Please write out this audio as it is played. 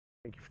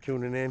Thank you for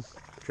tuning in.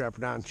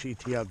 Trapper Down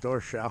CT Outdoor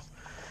Show.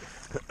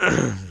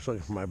 Just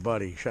looking for my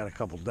buddy. He shot a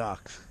couple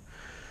ducks.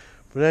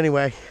 But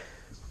anyway,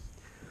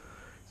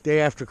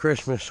 day after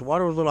Christmas. The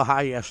water was a little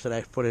high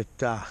yesterday, but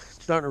it's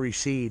starting to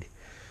recede.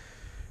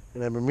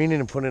 And I've been meaning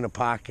to put in a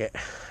pocket.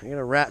 I got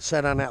a rat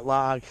set on that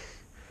log.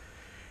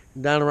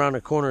 And down around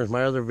the corner is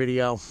my other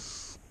video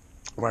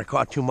where I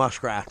caught 2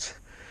 muskrats.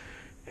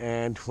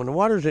 And when the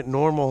water's at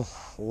normal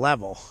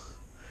level,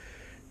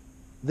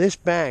 this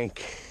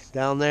bank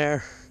down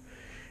there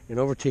and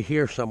over to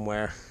here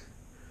somewhere,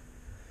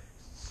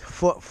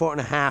 foot and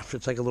a half,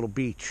 it's like a little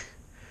beach.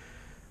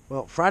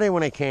 Well, Friday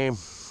when I came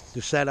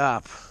to set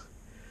up,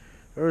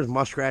 there was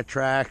muskrat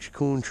tracks,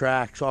 coon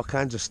tracks, all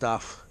kinds of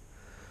stuff.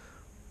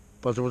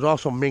 But there was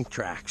also mink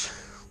tracks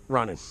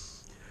running.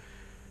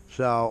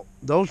 So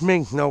those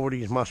mink know where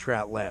these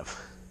muskrat live.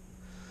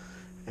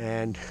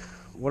 And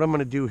what I'm going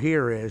to do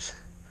here is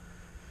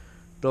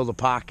build a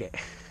pocket.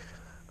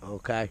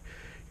 Okay.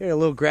 Got a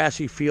little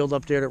grassy field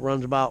up there that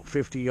runs about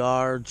 50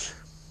 yards.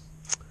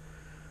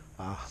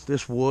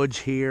 This woods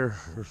here,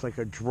 there's like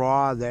a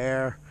draw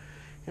there.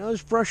 You know,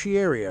 this brushy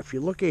area. If you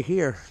look at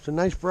here, it's a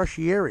nice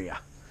brushy area.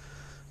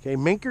 Okay,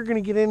 mink are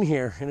going to get in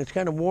here, and it's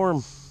kind of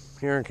warm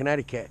here in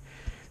Connecticut.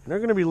 And they're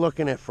going to be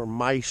looking for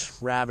mice,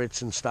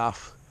 rabbits, and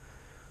stuff.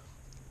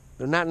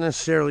 They're not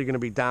necessarily going to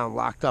be down,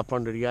 locked up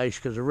under the ice,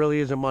 because there really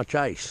isn't much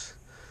ice.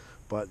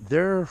 But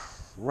they're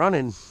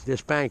running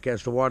this bank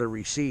as the water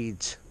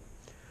recedes.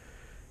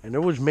 And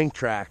there was mink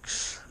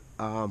tracks.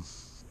 So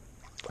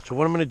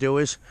what I'm going to do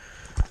is,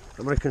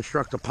 I'm going to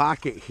construct a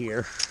pocket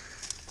here.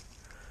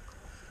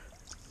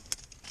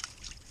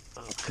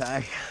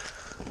 Okay.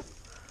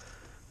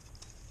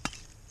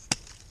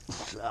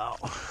 So,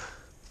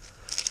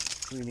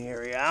 clean the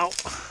area out.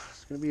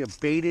 It's going to be a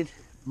baited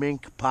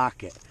mink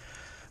pocket.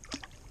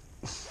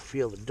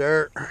 Feel the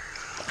dirt. All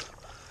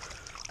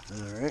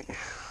right.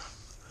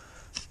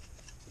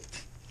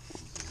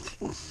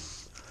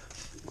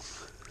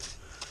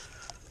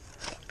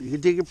 You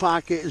can dig your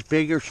pocket as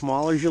big or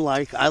small as you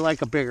like. I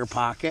like a bigger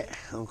pocket,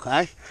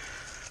 okay?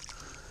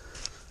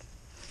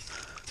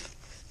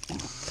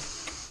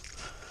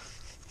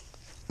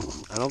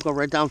 I don't go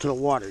right down to the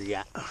water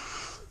yet.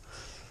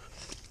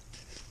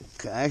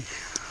 Okay.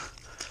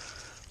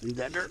 Leave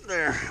that dirt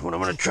there. What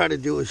I'm going to try to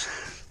do is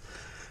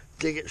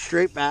dig it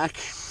straight back.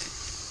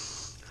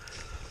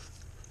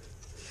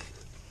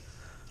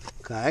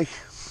 Okay.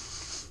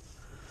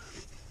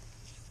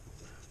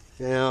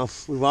 You know,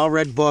 we've all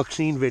read books,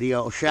 seen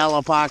videos,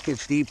 shallow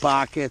pockets, deep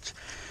pockets.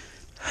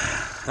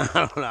 I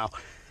don't know.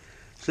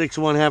 6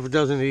 of one, half a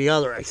dozen of the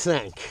other, I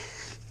think.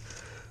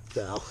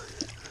 So,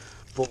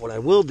 but what I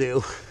will do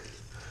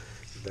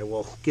is I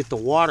will get the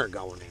water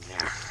going in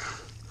there.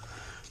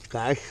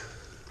 Okay?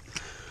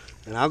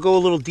 And I'll go a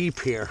little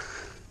deep here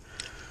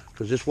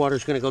because this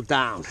water's going to go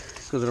down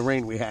because of the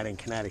rain we had in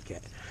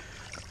Connecticut.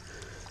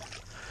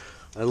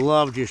 I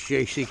love this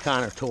JC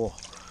Connor tool.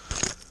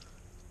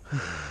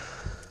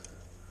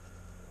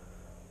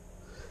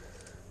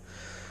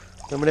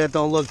 Some of that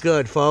don't look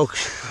good,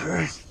 folks. All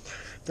right.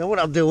 Then what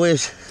I'll do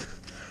is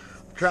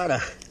try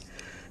to,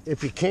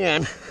 if you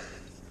can,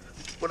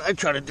 what I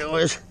try to do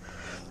is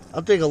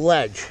I'll dig a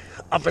ledge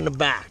up in the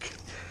back.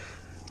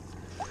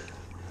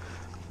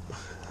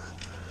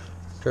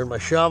 Turn my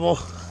shovel.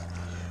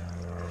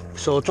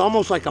 So it's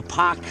almost like a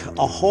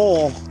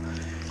hole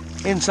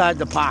inside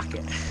the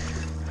pocket.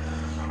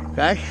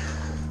 Okay?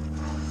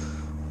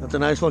 That's a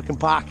nice looking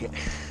pocket.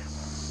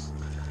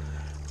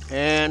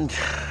 And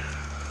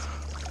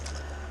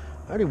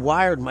I already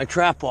wired my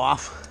trap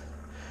off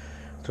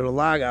to the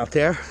log out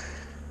there.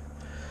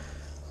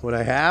 What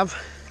I have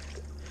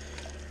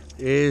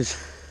is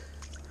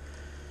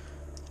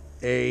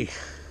a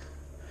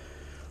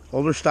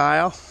older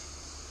style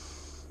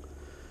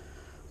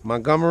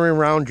Montgomery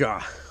round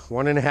jaw,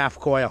 1.5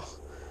 coil.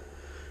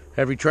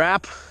 Heavy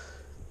trap.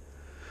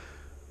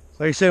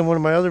 Like I said in one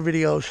of my other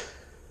videos,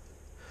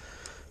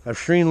 I've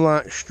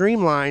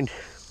streamlined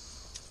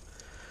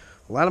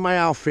a lot of my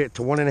outfit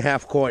to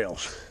 1.5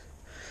 coils.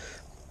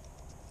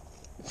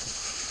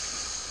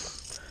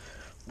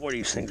 Boy,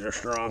 these things are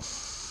strong.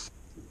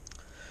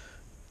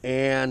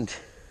 And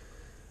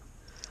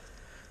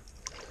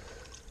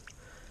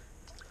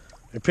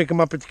I pick them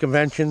up at the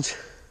conventions.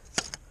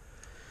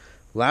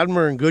 A lot of them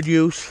are in good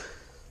use.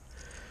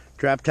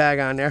 Trap tag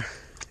on there.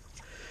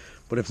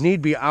 But if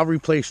need be, I'll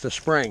replace the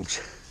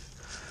springs.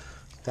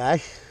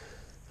 Okay?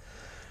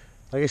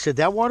 Like I said,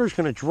 that water's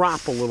going to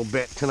drop a little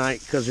bit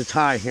tonight because it's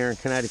high here in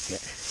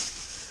Connecticut.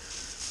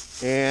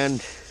 And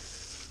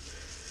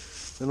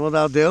then what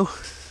I'll do,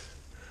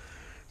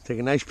 take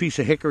a nice piece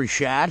of hickory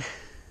shad.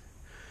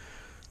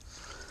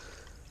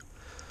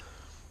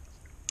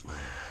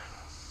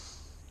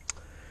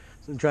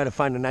 And try to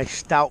find a nice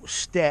stout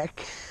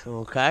stick.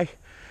 Okay.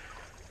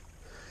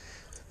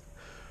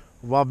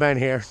 We've all been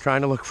here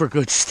trying to look for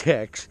good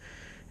sticks.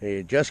 And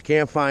you just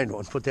can't find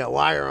one. Put that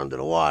wire under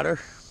the water.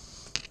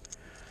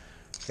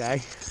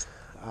 Okay.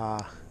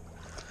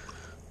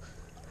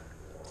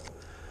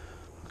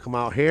 Come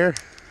out here.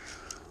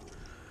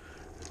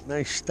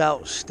 Nice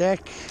stout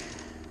stick.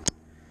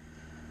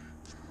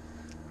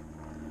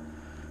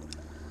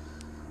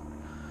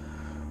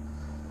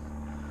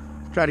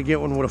 Try to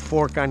get one with a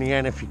fork on the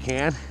end if you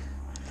can.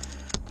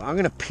 But I'm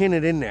gonna pin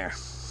it in there.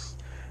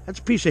 That's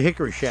a piece of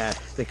hickory shad.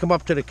 They come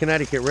up to the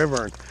Connecticut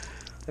River, and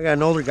I got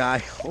an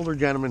older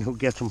gentleman who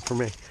gets them for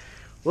me.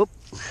 Whoop.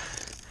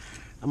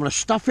 I'm gonna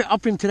stuff it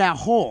up into that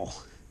hole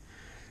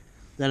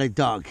that I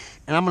dug,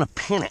 and I'm gonna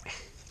pin it.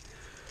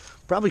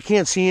 Probably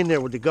can't see in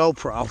there with the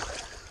GoPro,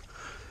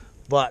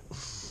 but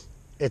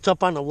it's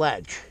up on the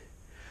ledge.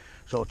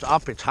 So it's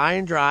up, it's high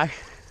and dry.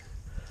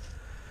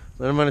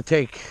 Then I'm gonna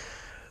take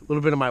a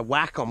little bit of my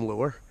Whack-'em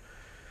lure.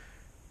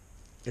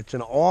 It's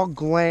an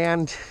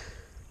all-gland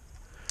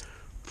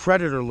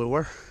predator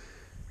lure.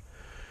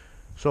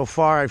 So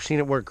far, I've seen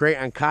it work great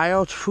on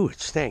coyotes. Whew,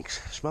 it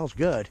stinks. It smells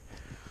good.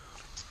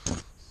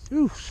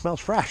 Ooh, smells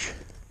fresh.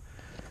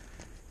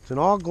 It's an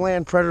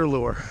all-gland predator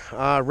lure.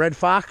 Red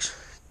fox,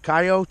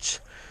 coyotes,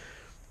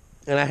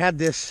 and I had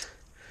this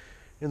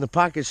in the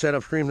pocket set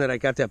up stream that I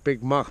got that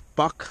big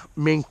buck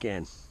mink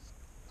in.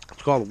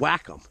 It's called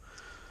Whack-'em.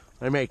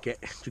 I make it.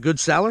 It's a good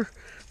seller.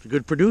 It's a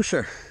good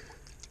producer.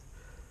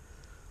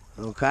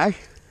 Okay. I'm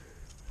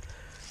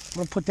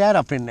going to put that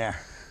up in there.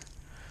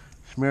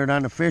 Smear it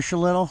on the fish a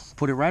little.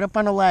 Put it right up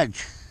on the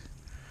ledge.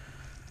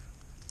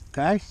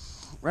 Okay?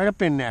 Right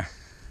up in there.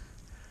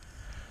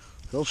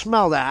 You'll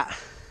smell that.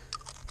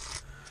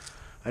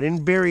 I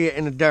didn't bury it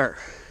in the dirt.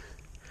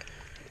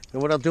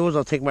 And what I'll do is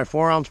I'll take my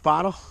 4-ounce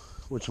bottle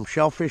with some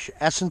shellfish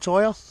essence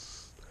oil.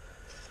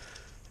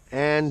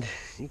 And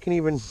you can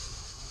even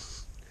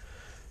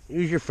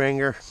use your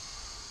finger.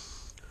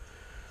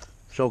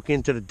 Soak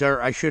into the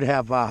dirt. I should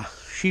have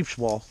sheep's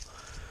wool.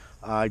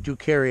 I do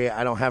carry it.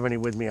 I don't have any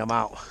with me. I'm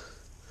out.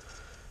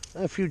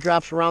 And a few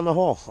drops around the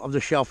hole of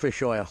the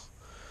shellfish oil.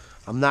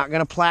 I'm not going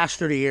to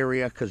plaster the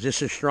area because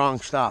this is strong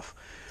stuff.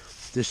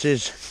 This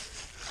is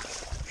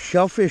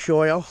shellfish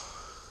oil,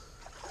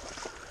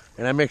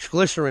 and I mix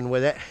glycerin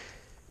with it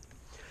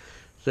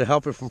to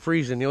help it from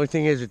freezing. The only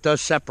thing is it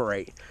does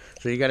separate,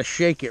 so you got to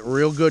shake it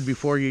real good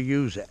before you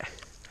use it.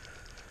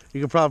 You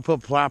can probably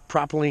put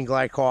propylene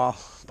glycol,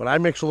 but I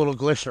mix a little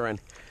glycerin.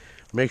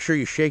 Make sure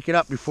you shake it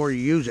up before you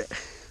use it.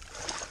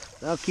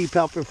 That'll keep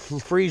helping from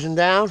freezing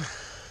down.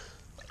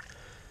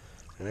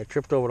 And I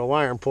tripped over the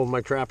wire and pulled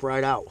my trap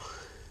right out.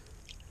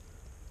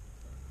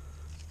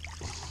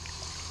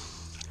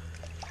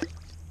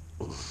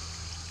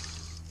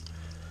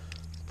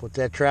 Put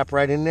that trap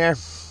right in there,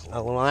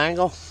 a little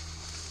angle.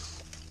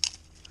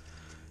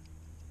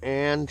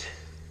 And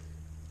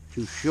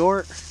too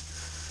short.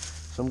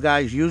 Some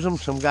guys use them,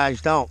 some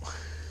guys don't.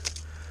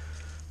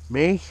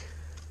 Me,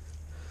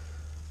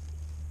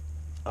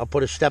 I'll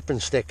put a stepping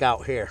stick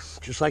out here,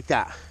 just like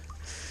that.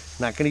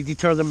 Not going to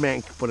deter the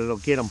mink, but it'll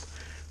get them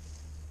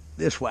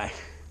this way.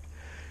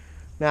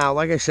 Now,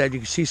 like I said, you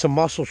can see some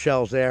mussel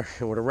shells there,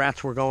 and where the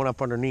rats were going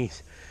up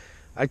underneath.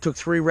 I took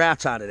 3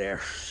 rats out of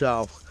there,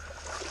 so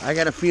I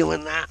got a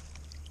feeling that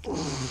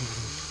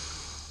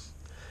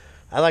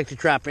I like to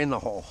trap in the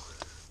hole.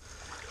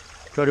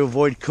 Try to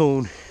avoid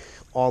coon,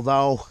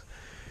 although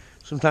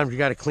sometimes you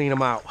got to clean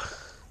them out.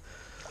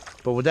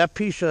 But with that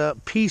piece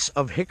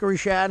of hickory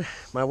shad,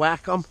 my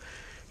Whack-'em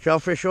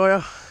shellfish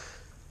oil,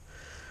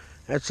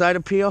 that side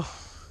appeal,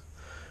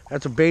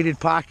 that's a baited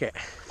pocket.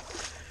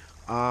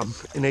 And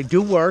they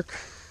do work.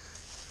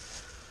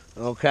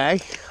 Okay.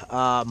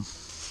 The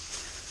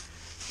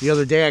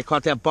other day I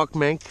caught that buck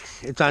mink.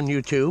 It's on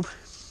YouTube.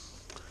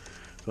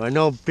 So I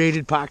know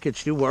baited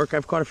pockets do work.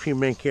 I've caught a few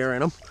mink here in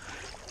them.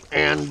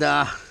 And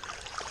that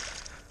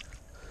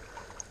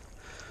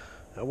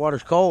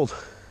water's cold.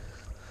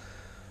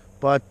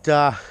 But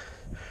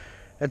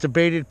that's a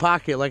baited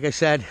pocket. Like I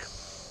said,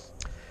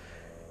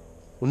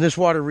 when this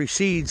water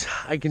recedes,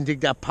 I can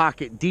dig that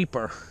pocket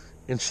deeper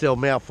and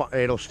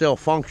it'll still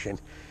function.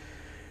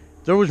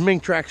 There was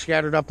mink tracks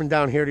scattered up and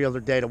down here the other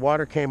day. The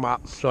water came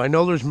up, so I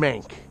know there's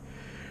mink.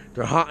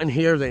 They're hunting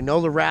here. They know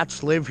the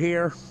rats live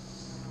here.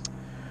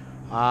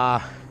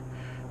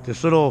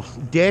 This little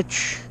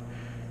ditch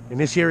in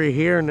this area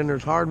here, and then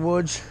there's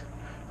hardwoods.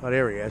 Oh,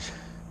 there he is.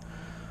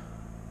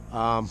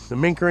 The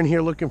mink are in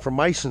here looking for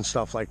mice and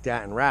stuff like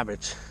that, and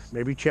rabbits.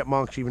 Maybe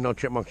chipmunks, even though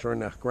chipmunks are in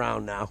the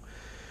ground now.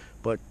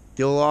 But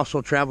they'll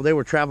also travel. They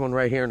were traveling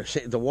right here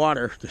in the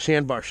water. The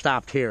sandbar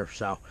stopped here,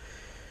 so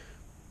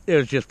it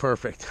was just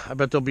perfect. I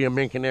bet there'll be a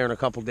mink in there in a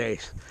couple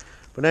days.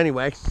 But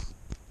anyway,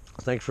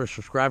 thanks for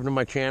subscribing to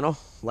my channel.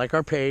 Like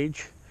our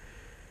page.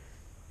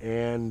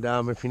 And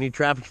if you need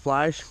trapping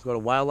supplies, go to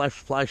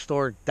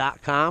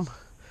wildlifesupply.store.com.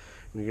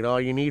 You get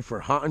all you need for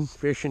hunting,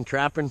 fishing,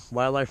 trapping,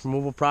 wildlife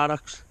removal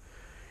products,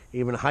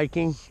 even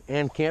hiking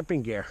and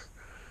camping gear.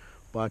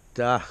 But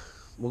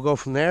we'll go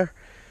from there.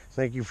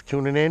 Thank you for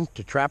tuning in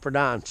to Trapper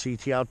Don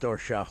CT Outdoor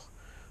Show.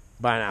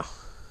 Bye now.